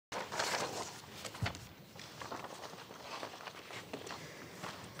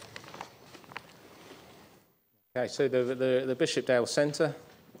Okay, so the Bishopdale Centre,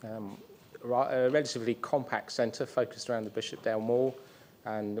 a relatively compact centre focused around the Bishopdale Mall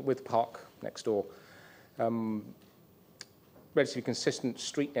and with the park next door. Relatively consistent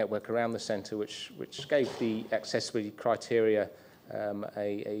street network around the centre, which gave the accessibility criteria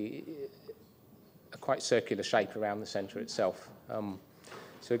a quite circular shape around the centre itself.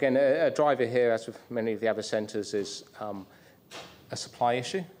 So again, a driver here, as with many of the other centres, is a supply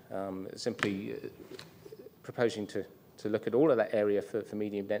issue. Simply proposing to look at all of that area for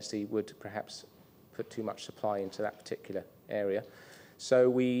medium density would perhaps put too much supply into that particular area. So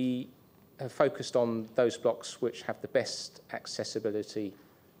we have focused on those blocks which have the best accessibility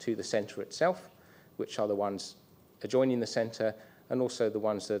to the centre itself, which are the ones adjoining the centre, and also the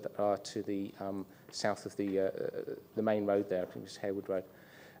ones that are to the south of the main road there, I think it's Harewood Road.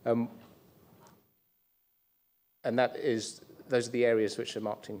 And those are the areas which are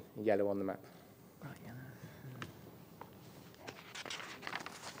marked in yellow on the map.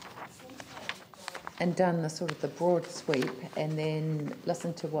 And done the sort of the broad sweep, and then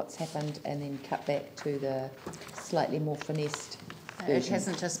listen to what's happened, and then cut back to the slightly more finessed version. It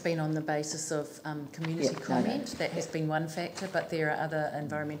hasn't just been on the basis of community comment. No. That has been one factor, but there are other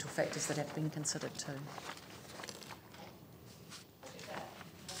environmental factors that have been considered too.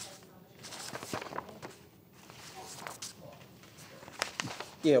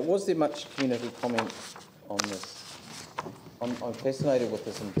 Yeah, was there much community comment on this? I'm fascinated with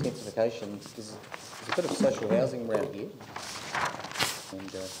this intensification. There's a bit of social housing around here.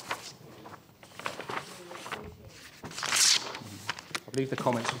 And, I believe the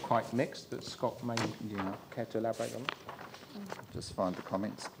comments are quite mixed, but Scott may care to elaborate on it. Just find the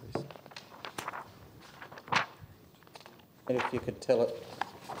comments, please. and if you could tell it,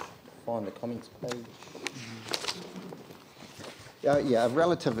 find the comments page. Yeah, a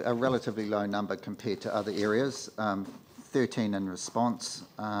relatively low number compared to other areas. 13 in response.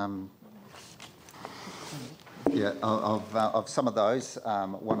 Yeah, of some of those,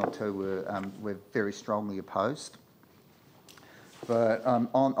 one or two were very strongly opposed. But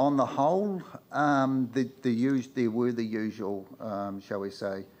on the whole, there were the usual, shall we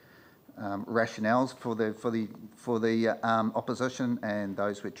say, rationales for the opposition, and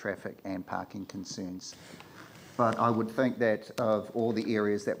those were traffic and parking concerns. But I would think that of all the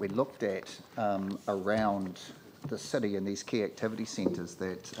areas that we looked at around the city and these key activity centres,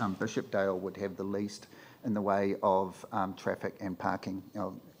 that Bishopdale would have the least in the way of traffic and parking,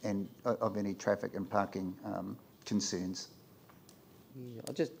 and of any traffic and parking concerns. Yeah,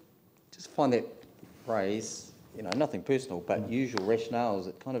 I just find that phrase, nothing personal, but usual rationales,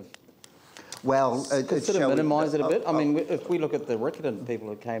 it kind of minimise it a bit. I mean, if we look at the Riccarton people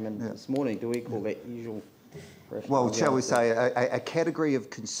who came in this morning, do we call that usual rationale? Well, shall we say a category of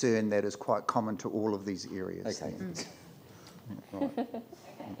concern that is quite common to all of these areas. Okay. Right.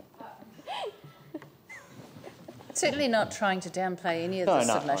 Certainly not trying to downplay any of the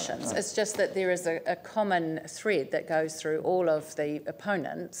submissions. No. It's just that there is a common thread that goes through all of the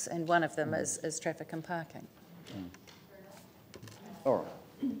opponents, and one of them is traffic and parking. All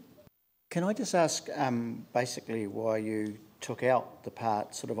right. Can I just ask basically why you took out the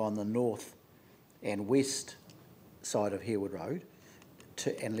part sort of on the north and west side of Harewood Road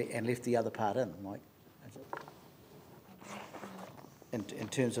and left the other part in, like, in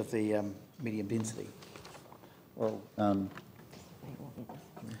terms of the medium density? Well,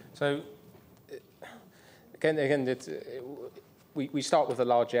 so again, we start with a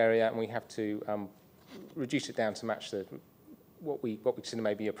large area, and we have to reduce it down to match what we consider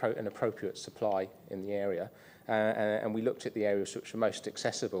maybe an appropriate supply in the area, and we looked at the areas which were most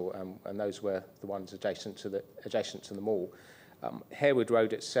accessible, and those were the ones adjacent to the mall. Harewood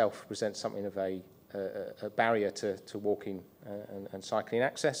Road itself presents something of a barrier to walking and cycling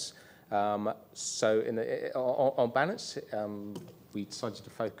access. So on balance, we decided to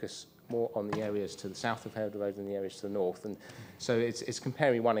focus more on the areas to the south of Harewood Road than the areas to the north, and so it's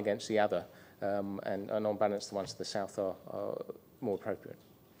comparing one against the other, and on balance the ones to the south are more appropriate.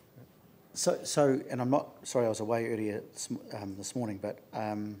 So, and I'm not sorry, I was away earlier this morning, but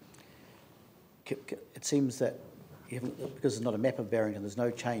it seems that because there's not a map of Barrington, there's no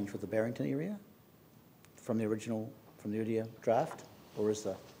change with the Barrington area from the earlier draft, or is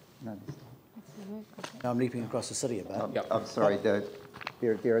there? no. No, I'm leaping across the city about. I'm sorry, there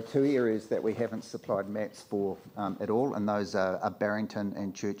are two areas that we haven't supplied maps for at all, and those are Barrington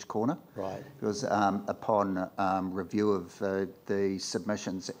and Church Corner. Right. Because upon review of the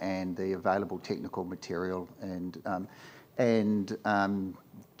submissions and the available technical material and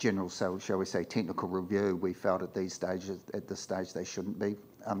general, shall we say, technical review, we felt at this stage they shouldn't be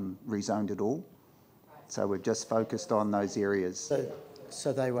rezoned at all. So we've just focused on those areas.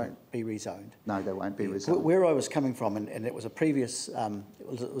 So they won't be rezoned? No, they won't be rezoned. Where I was coming from, and it was a previous,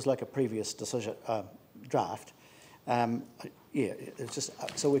 it was like a previous decision, draft. Yeah, it's just,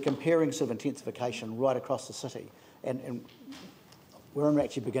 so we're comparing sort of intensification right across the city. And where I'm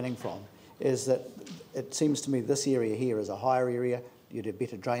actually beginning from is that it seems to me this area here is a higher area, you'd have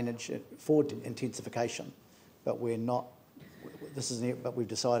better drainage for intensification, but we're not, but we've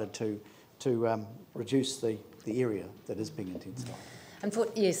decided to reduce the area that is being intensified.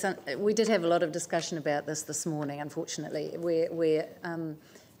 Yes, we did have a lot of discussion about this morning, unfortunately,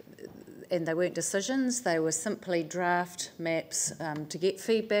 and they weren't decisions, they were simply draft maps to get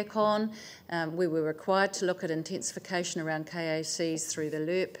feedback on. We were required to look at intensification around KACs through the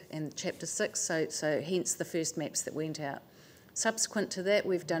LERP and Chapter 6, so hence the first maps that went out. Subsequent to that,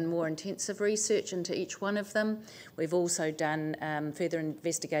 we've done more intensive research into each one of them. We've also done further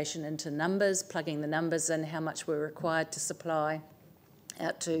investigation into numbers, plugging the numbers in, how much we're required to supply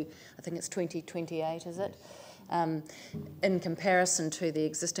out to, I think it's 2028, is it? In comparison to the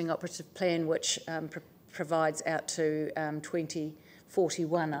existing operative plan, which provides out to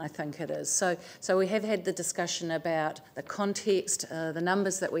 2041, I think it is. So we have had the discussion about the context, the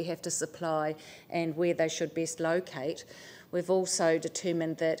numbers that we have to supply and where they should best locate. We've also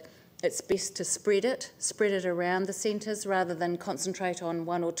determined that it's best to spread it around the centres rather than concentrate on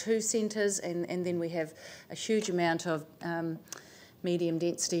one or two centres, and then we have a huge amount of medium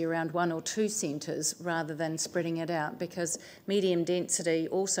density around one or two centres rather than spreading it out, because medium density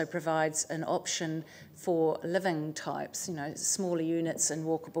also provides an option for living types, you know, smaller units in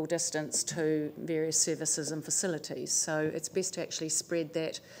walkable distance to various services and facilities. So it's best to actually spread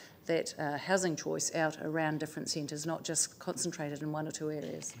that housing choice out around different centres, not just concentrated in one or two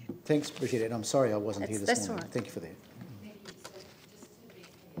areas. Thanks, Brigitte, and I'm sorry I wasn't here this morning. That's all right. Thank you for that.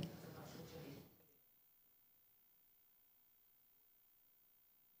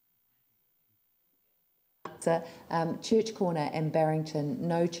 So, Church Corner and Barrington,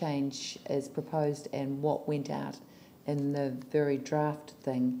 no change is proposed, and what went out in the very draft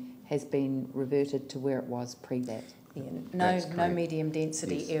thing has been reverted to where it was pre that. Yeah, no medium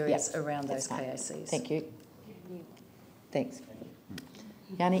density areas around those KACs. Thank you. Thanks.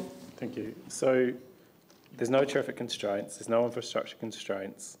 Yanni? Thank you. So there's no traffic constraints, there's no infrastructure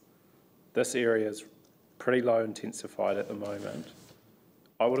constraints. This area is pretty low intensified at the moment.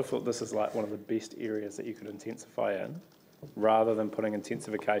 I would have thought this is like one of the best areas that you could intensify in, rather than putting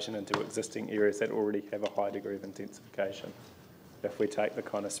intensification into existing areas that already have a high degree of intensification, if we take the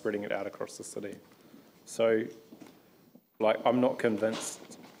kind of spreading it out across the city. So, like, I'm not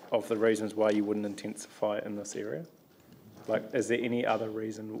convinced of the reasons why you wouldn't intensify it in this area. Like, is there any other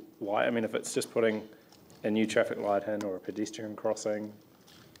reason why? I mean, if it's just putting a new traffic light in or a pedestrian crossing,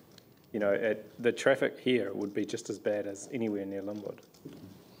 you know, the traffic here would be just as bad as anywhere near Linwood,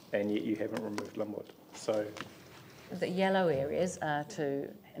 and yet you haven't removed Linwood. So the yellow areas are to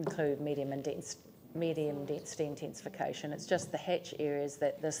include medium density intensification. It's just the hatch areas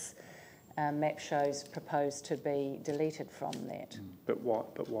that this map shows proposed to be deleted from that. But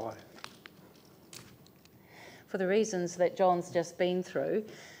why? For the reasons that John's just been through,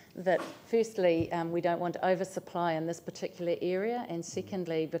 that firstly, we don't want to oversupply in this particular area, and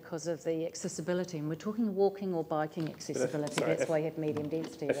secondly, because of the accessibility, and we're talking walking or biking accessibility, that's why you have medium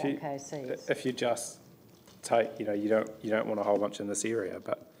density around KCs. If you just take, you know, you don't want a whole bunch in this area,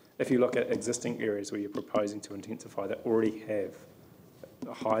 but if you look at existing areas where you're proposing to intensify that already have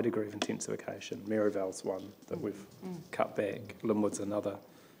a high degree of intensification, Merivale's one that we've cut back, Linwood's another,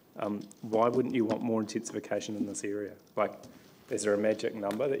 why wouldn't you want more intensification in this area? Like, is there a magic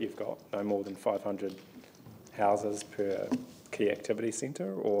number that you've got, no more than 500 houses per key activity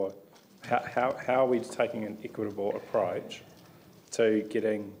centre, or how are we taking an equitable approach to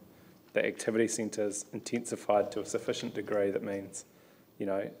getting the activity centres intensified to a sufficient degree that means, you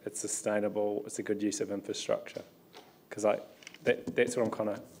know, it's sustainable, it's a good use of infrastructure? Because that's what I'm kind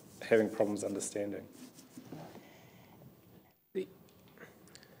of having problems understanding.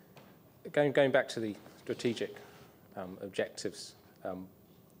 Going back to the strategic objectives,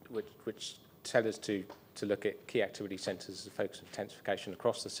 which tell us to look at key activity centres as a focus of intensification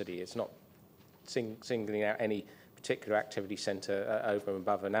across the city. It's not singling out any particular activity centre over and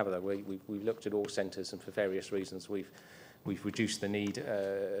above another. We've looked at all centres, and for various reasons we've reduced the need,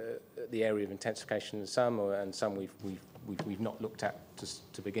 the area of intensification in some, and some we've not looked at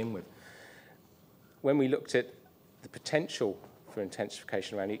to begin with. When we looked at the potential for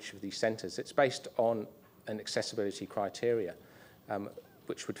intensification around each of these centres, it's based on an accessibility criteria,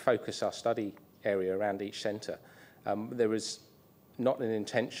 which would focus our study area around each centre. There is not an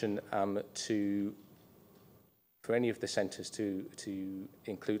intention to for any of the centres to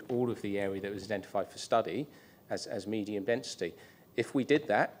include all of the area that was identified for study as medium density. If we did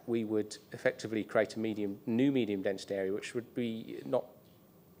that, we would effectively create a new medium density area, which would be not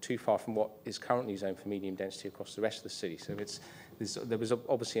too far from what is currently zoned for medium density across the rest of the city. So there was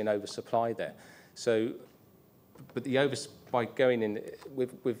obviously an oversupply there. So, but by going in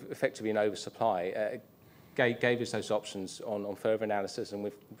with effectively an oversupply, gave us those options on further analysis, and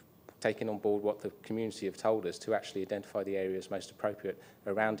we've taken on board what the community have told us to actually identify the areas most appropriate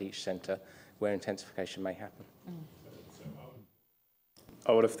around each centre where intensification may happen.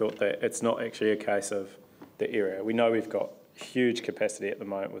 I would have thought that it's not actually a case of the area. We know we've got huge capacity at the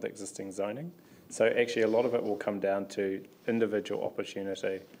moment with existing zoning. So actually a lot of it will come down to individual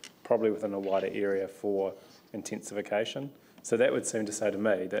opportunity, probably within a wider area for intensification. So that would seem to say to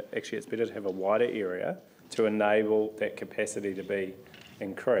me that actually it's better to have a wider area to enable that capacity to be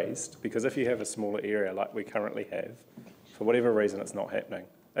increased, because if you have a smaller area like we currently have, for whatever reason it's not happening.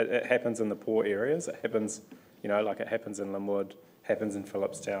 It happens in the poor areas, it happens, like it happens in Linwood, happens in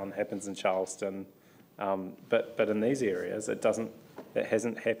Phillipstown, happens in Charleston, but in these areas it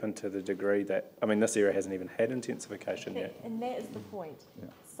hasn't happened to the degree that, this area hasn't even had intensification yet. And that is the point. Yeah.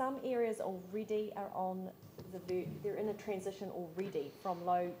 Some areas already are on they're in a transition already from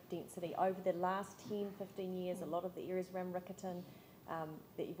low density. Over the last 10, 15 years, a lot of the areas around Riccarton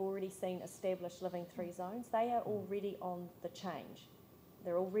that you've already seen established living 3 zones, they are already on the change.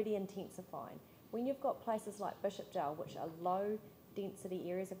 They're already intensifying. When you've got places like Bishopdale, which are low density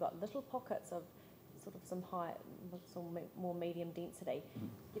areas, have got little pockets of sort of some more medium density,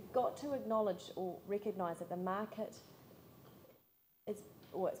 you've got to acknowledge or recognise that the market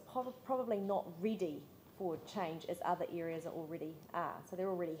it's probably not ready for change as other areas already are. So they're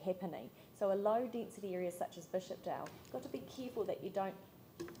already happening. So a low density area such as Bishopdale, you've got to be careful that you don't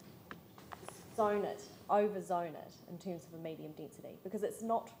over zone it in terms of a medium density, because it's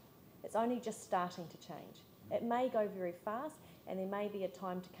only just starting to change. It may go very fast, and there may be a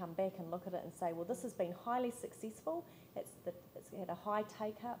time to come back and look at it and say, well, this has been highly successful, it's had a high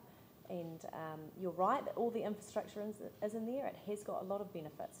take-up, and you're right that all the infrastructure is in there. It has got a lot of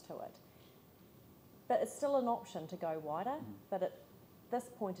benefits to it. But it's still an option to go wider, but at this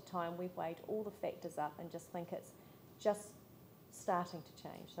point in time, we've weighed all the factors up and just think it's just starting to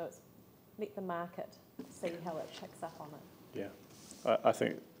change. So it's let the market see how it picks up on it. Yeah, I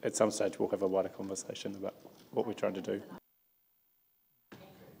think at some stage we'll have a wider conversation about what we're trying to do.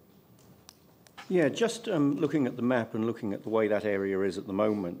 Yeah, just looking at the map and looking at the way that area is at the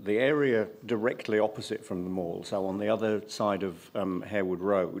moment, the area directly opposite from the mall, so on the other side of Harewood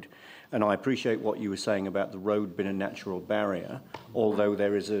Road, and I appreciate what you were saying about the road being a natural barrier, although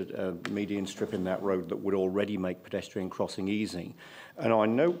there is a median strip in that road that would already make pedestrian crossing easy. And I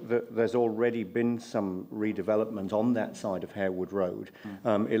note that there's already been some redevelopment on that side of Harewood Road.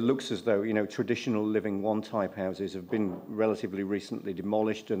 It looks as though, traditional living one type houses have been relatively recently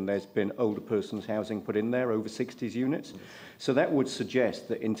demolished, and there's been older persons housing put in there, over 60s units. So that would suggest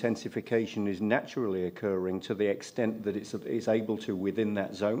that intensification is naturally occurring to the extent that it's able to within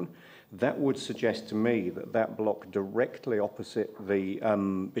that zone. That would suggest to me that that block directly opposite the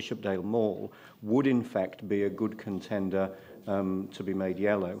Bishopdale Mall would in fact be a good contender to be made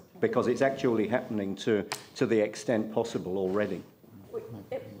yellow, because it's actually happening to the extent possible already.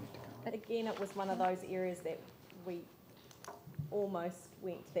 Again, it was one of those areas that we almost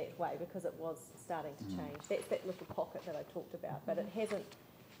went that way because it was starting to change. That's that little pocket that I talked about, but it hasn't,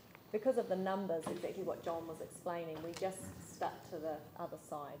 because of the numbers, exactly what John was explaining, we just stuck to the other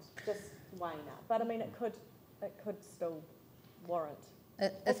side, just weighing up. But I mean, it could still warrant.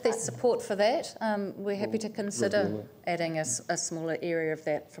 If there's support for that, we're happy to consider adding a smaller area of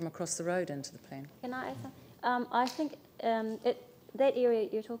that from across the road into the plan. Can I add something? I think that area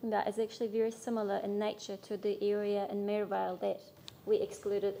you're talking about is actually very similar in nature to the area in Maryvale that we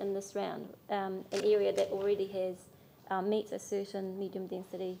excluded in this round, an area that already has meets a certain medium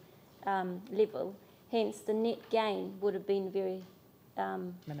density level. Hence, the net gain would have been very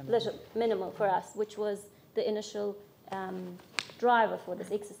minimal for us, which was the initial driver for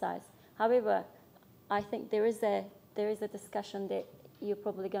this exercise. However, I think there is a discussion that you're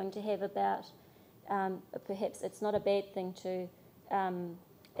probably going to have about perhaps it's not a bad thing to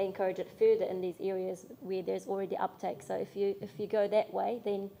encourage it further in these areas where there's already uptake. So if you go that way,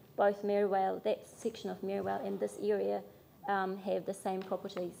 then both Maryvale, that section of Maryvale and this area have the same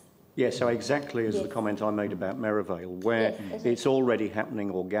properties Yeah, so exactly as the comment I made about Merivale, where it's already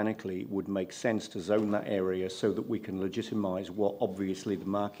happening organically, would make sense to zone that area so that we can legitimise what obviously the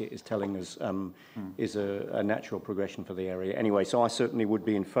market is telling us is a natural progression for the area. Anyway, so I certainly would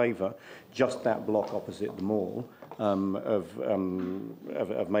be in favour, just that block opposite the mall, of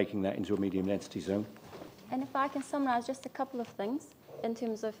making that into a medium density zone. And if I can summarise just a couple of things in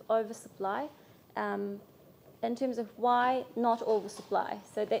terms of oversupply. In terms of why not oversupply.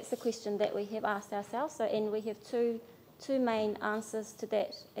 So that's the question that we have asked ourselves. So, and we have two main answers to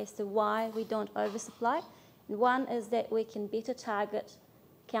that as to why we don't oversupply. And one is that we can better target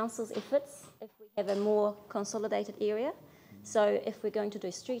council's efforts if we have a more consolidated area. So if we're going to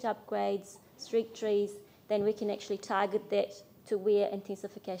do street upgrades, street trees, then we can actually target that to where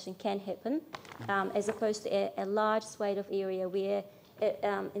intensification can happen, as opposed to a large swathe of area where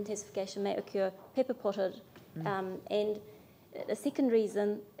intensification may occur pepper-potted. And the second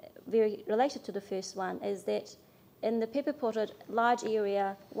reason, very related to the first one, is that in the pepper-potted large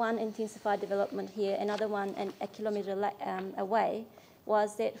area, one intensified development here, another one a kilometre away,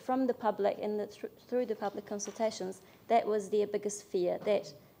 was that from the public and through the public consultations, that was their biggest fear,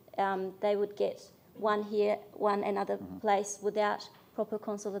 that they would get one here, one another place without proper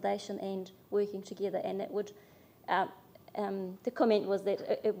consolidation and working together, and it would. The comment was that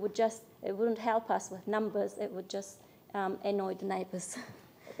it wouldn't help us with numbers, it would just annoy the neighbours.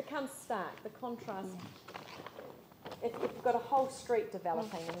 It becomes stark, the contrast. If you've got a whole street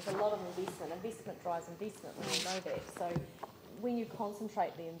developing and there's a lot of investment drives investment, we all know that. So when you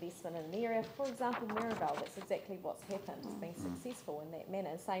concentrate the investment in an area, for example, Merivale, that's exactly what's happened. It's been successful in that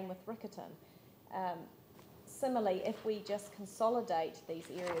manner. Same with Riccarton. Similarly, if we just consolidate these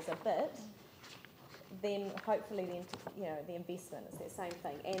areas a bit, then hopefully the investment is that same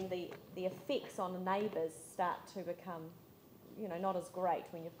thing, and the effects on the neighbours start to become not as great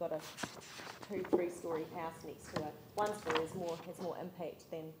when you've got a 2-3-storey house next to a 1-storey has more impact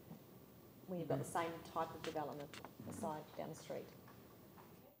than when you've got the same type of development aside down the street.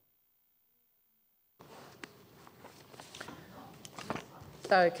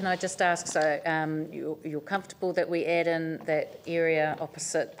 So can I just ask, you're comfortable that we add in that area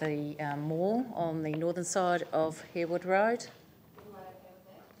opposite the mall on the northern side of Harewood Road?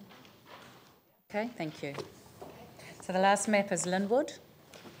 Okay, thank you. So the last map is Linwood.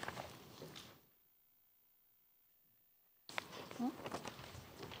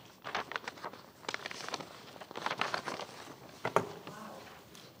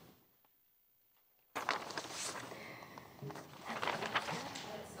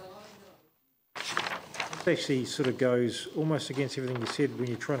 It actually sort of goes almost against everything you said when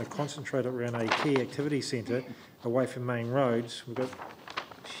you're trying to concentrate it around a key activity centre away from main roads. We've got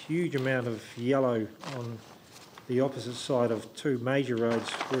a huge amount of yellow on the opposite side of two major roads.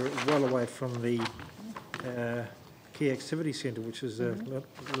 We're well away from the key activity centre, which is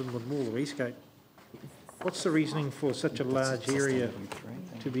Linwood Mall or Eastgate. What's the reasoning for such a large area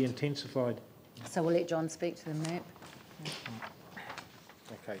to be intensified? So we'll let John speak to the map.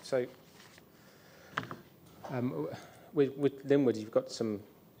 Okay, so with Linwood, you've got some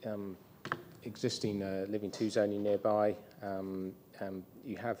existing Living 2 zoning nearby.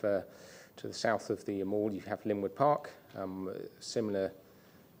 You have to the south of the mall, you have Linwood Park. Similar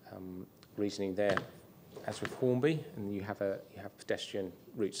reasoning there as with Hornby, and you have pedestrian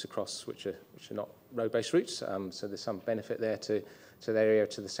routes across which are not road-based routes. So there's some benefit there to the area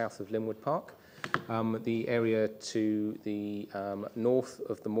to the south of Linwood Park. The area to the north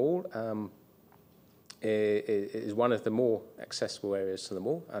of the mall is one of the more accessible areas to the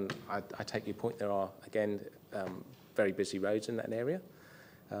mall, and I take your point. There are again very busy roads in that area,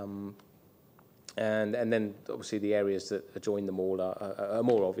 and then obviously the areas that adjoin the mall are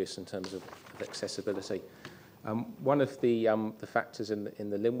more obvious in terms of accessibility. One of the factors in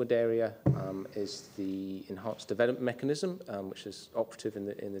the Linwood area is the enhanced development mechanism, which is operative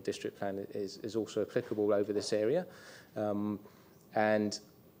in the district plan, is also applicable over this area, and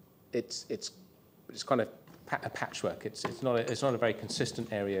it's kind of a patchwork. It's not a very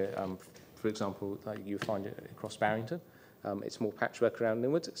consistent area. For example, like you find it across Barrington. It's more patchwork around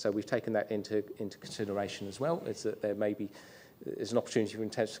Linwood. So we've taken that into consideration as well. Is that there's an opportunity for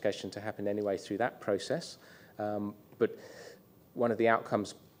intensification to happen anyway through that process. But one of the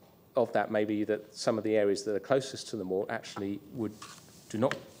outcomes of that may be that some of the areas that are closest to the mall actually do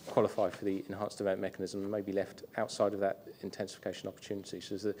not qualify for the enhanced development mechanism and may be left outside of that intensification opportunity.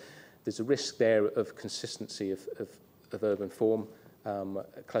 So there's a risk there of consistency of urban form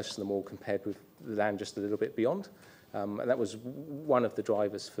close to the mall compared with the land just a little bit beyond. And that was one of the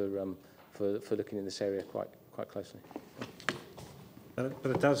drivers for looking in this area quite closely. but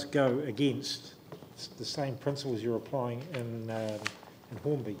it does go against the same principles you're applying in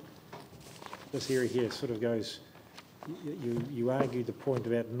Hornby. This area here sort of goes, you argued the point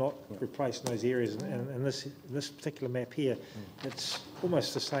about not replacing those areas, and in this particular map here, it's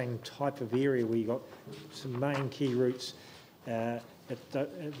almost the same type of area where you've got some main key routes. The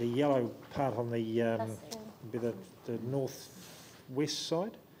yellow part on the northwest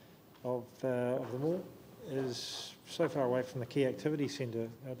side of the mall is so far away from the key activity centre.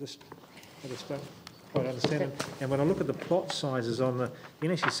 I just don't quite understand it. And when I look at the plot sizes on the, you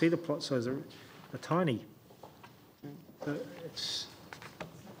can actually see the plot sizes are tiny.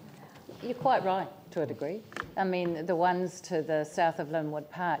 You're quite right to a degree. I mean, the ones to the south of Linwood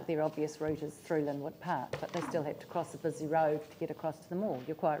Park, their obvious route is through Linwood Park, but they still have to cross a busy road to get across to the mall.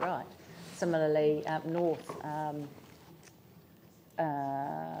 You're quite right. Similarly, up north,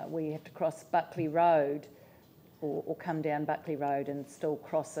 where you have to cross Buckley Road or come down Buckley Road and still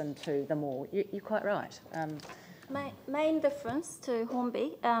cross into the mall. You're quite right. Main difference to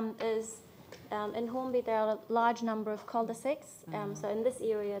Hornby is in Hornby there are a large number of cul-de-sacs. So in this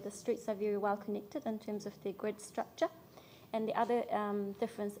area the streets are very well connected in terms of their grid structure. And the other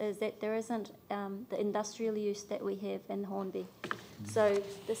difference is that there isn't the industrial use that we have in Hornby. So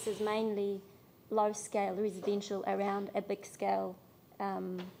this is mainly low-scale residential around a big-scale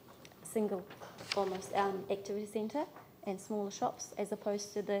single almost activity centre and smaller shops, as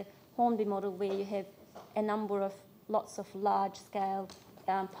opposed to the Hornby model where you have a number of lots of large-scale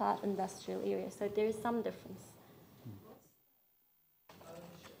part industrial areas. So there is some difference.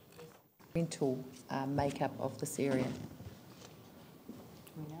 Rental makeup of this area.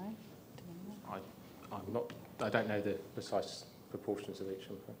 I don't know the precise proportions of each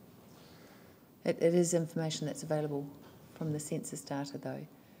of them. It is information that's available from the census data, though.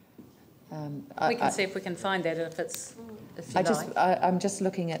 We can see if we can find that if you like. I'm just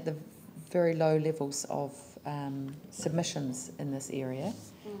looking at the very low levels of submissions in this area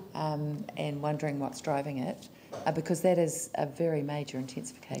and wondering what's driving it, because that is a very major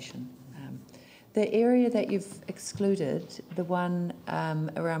intensification. The area that you've excluded, the one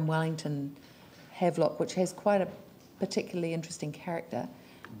around Wellington, Havelock, which has quite a particularly interesting character,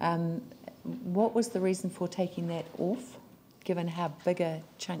 what was the reason for taking that off, given how big a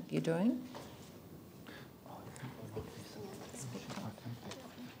chunk you're doing?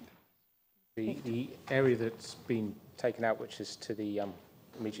 The area that's been taken out, which is to the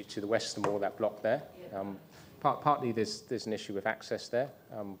immediately to the west of the mall, that block there, partly there's an issue with access there.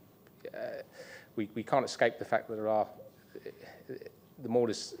 We can't escape the fact that there are the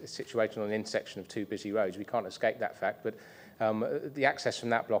mall is situated on an intersection of two busy roads. We can't escape that fact, but the access from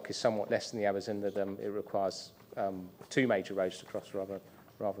that block is somewhat less than the others in that it requires two major roads to cross rather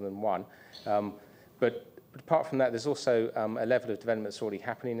than one. But apart from that, there's also a level of development that's already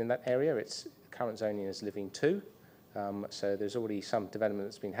happening in that area. Its current zoning is Living 2, so there's already some development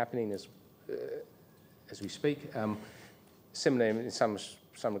that's been happening as we speak. Similar in some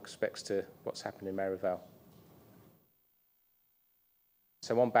respects to what's happened in Merivale.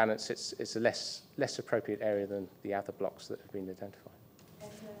 So on balance, it's a less appropriate area than the other blocks that have been identified.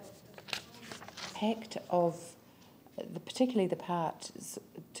 Impact of particularly the part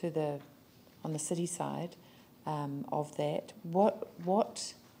to on the city side of that.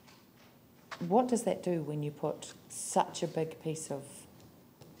 What does that do when you put such a big piece of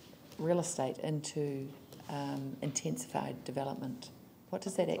real estate into intensified development? What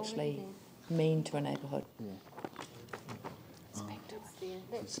does that actually mean to a neighbourhood? Yeah.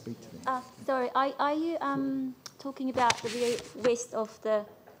 Speak to them. Sorry, are you talking about the very west of the...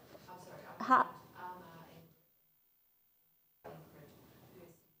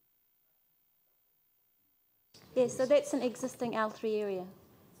 Yes, so that's an existing L3 area.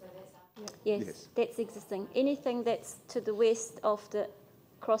 Yes, that's existing. Anything that's to the west of the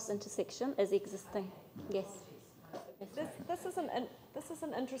cross intersection is existing. Yes. This is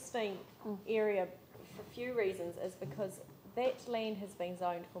an interesting area for a few reasons, is because that land has been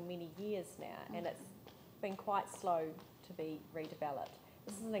zoned for many years now and it's been quite slow to be redeveloped.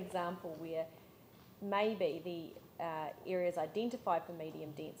 This is an example where maybe the areas identified for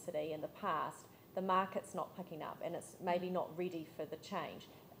medium density in the past, the market's not picking up and it's maybe not ready for the change.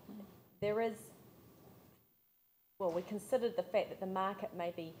 We considered the fact that the market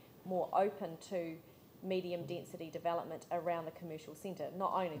may be more open to medium density development around the commercial centre.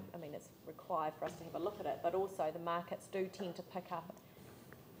 Not only, it's required for us to have a look at it, but also the markets do tend to pick up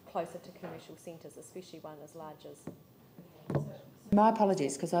closer to commercial centres, especially one as large as... My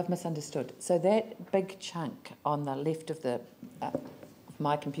apologies, because I've misunderstood. So that big chunk on the left of the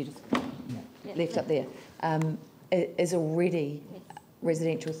my computer, left up there, is already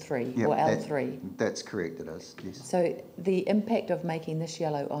residential 3 Yep, or L3. That's correct, it is, yes. So the impact of making this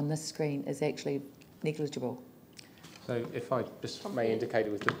yellow on this screen is actually negligible. So if I just may indicate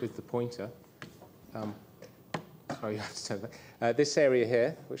it with the pointer, sorry, this area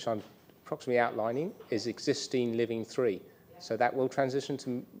here, which I'm approximately outlining, is existing living 3. So that will transition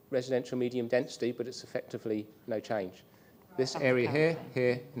to residential medium density, but it's effectively no change. This area here,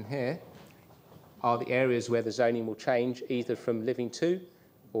 here and here are the areas where the zoning will change either from living 2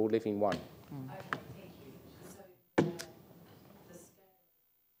 or living 1.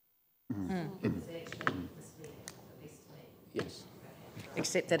 Yes.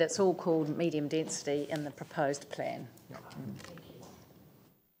 Except that it's all called medium density in the proposed plan.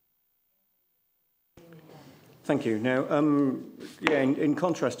 Thank you. Now, in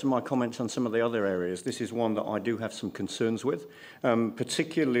contrast to my comments on some of the other areas, this is one that I do have some concerns with,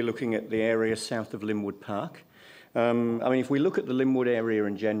 particularly looking at the area south of Linwood Park. I mean, if we look at the Linwood area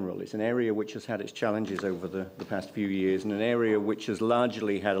in general, it's an area which has had its challenges over the past few years, and an area which has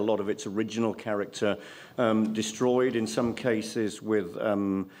largely had a lot of its original character destroyed, in some cases with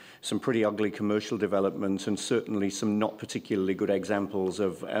some pretty ugly commercial development, and certainly some not particularly good examples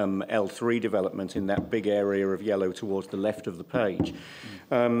of L3 development in that big area of yellow towards the left of the page.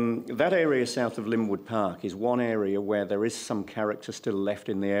 That area south of Linwood Park is one area where there is some character still left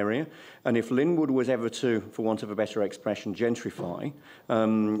in the area, and if Linwood was ever to, for want of a better expression, gentrify,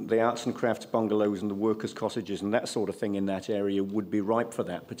 the arts and crafts bungalows and the workers' cottages and that sort of thing in that area would be ripe for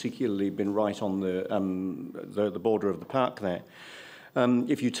that, particularly been right on the border of the park there.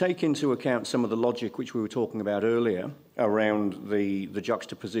 If you take into account some of the logic which we were talking about earlier around the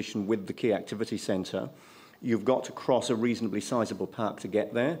juxtaposition with the key activity centre, you've got to cross a reasonably sizable park to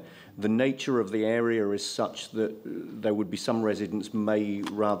get there. The nature of the area is such that there would be some residents may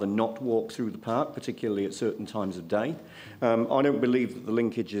rather not walk through the park, particularly at certain times of day. I don't believe that the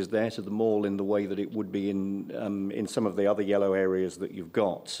linkage is there to the mall in the way that it would be in some of the other yellow areas that you've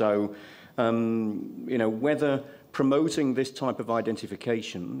got. So, you know, whether promoting this type of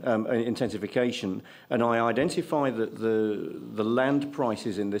identification, intensification, and I identify that the land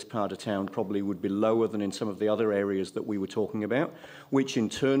prices in this part of town probably would be lower than in some of the other areas that we were talking about, which in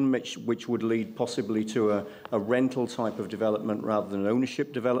turn which would lead possibly to a rental type of development rather than an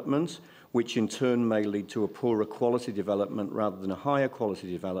ownership development, which in turn may lead to a poorer quality development rather than a higher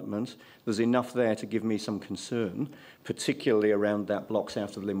quality development. There's enough there to give me some concern, particularly around that block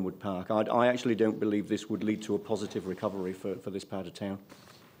south of Linwood Park. I actually don't believe this would lead to a positive recovery for this part of town.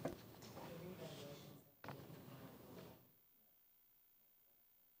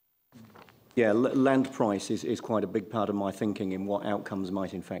 Yeah, land price is quite a big part of my thinking in what outcomes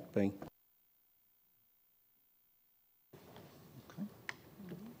might in fact be.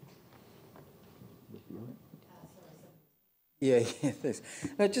 Yeah, thanks.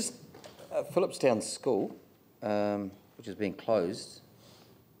 No, just Phillipstown School, which is being closed,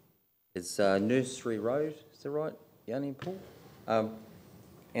 is Nursery Road, is that right, Yanni and Paul?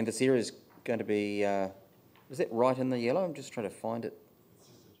 And this area is going to be, is that right in the yellow? I'm just trying to find it.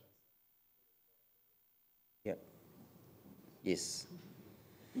 Yep. Yes.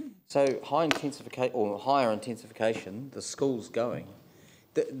 So higher intensification, the school's going.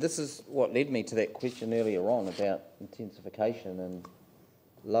 This is what led me to that question earlier on about intensification and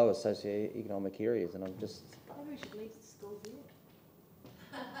lower socioeconomic areas, and I'm just... Maybe we should leave the school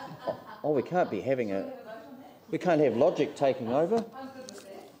there. Oh, we can't be having a... We can't have logic taking over. I'm good with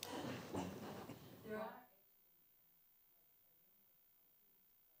that. There are...